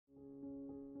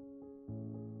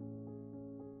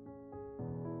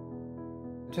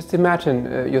Just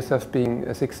imagine yourself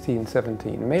being 16,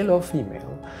 17, male or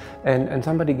female, and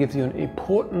somebody gives you an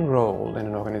important role in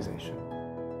an organization.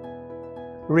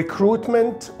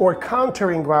 Recruitment or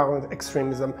countering violent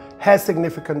extremism has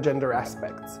significant gender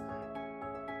aspects.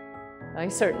 I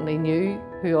certainly knew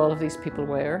who all of these people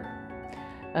were.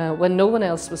 When no one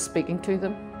else was speaking to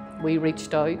them, we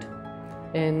reached out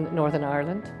in Northern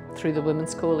Ireland through the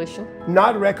Women's Coalition.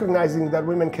 Not recognizing that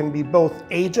women can be both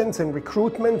agents and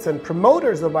recruitments and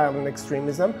promoters of violent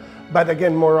extremism, but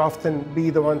again, more often be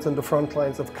the ones on the front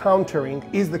lines of countering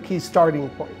is the key starting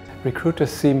point. Recruiters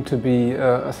seem to be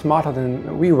smarter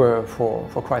than we were for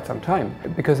quite some time,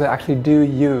 because they actually do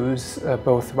use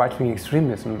both right-wing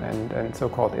extremism and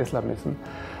so-called Islamism,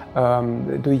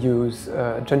 do use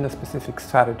gender-specific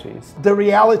strategies. The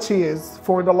reality is,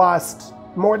 for the last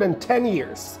more than 10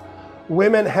 years,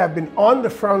 women have been on the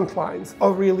front lines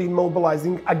of really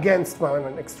mobilizing against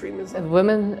violent extremism. And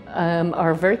women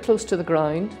are very close to the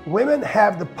ground. Women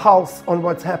have the pulse on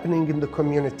what's happening in the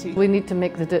community. We need to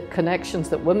make the connections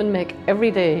that women make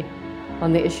every day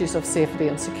on the issues of safety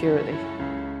and security.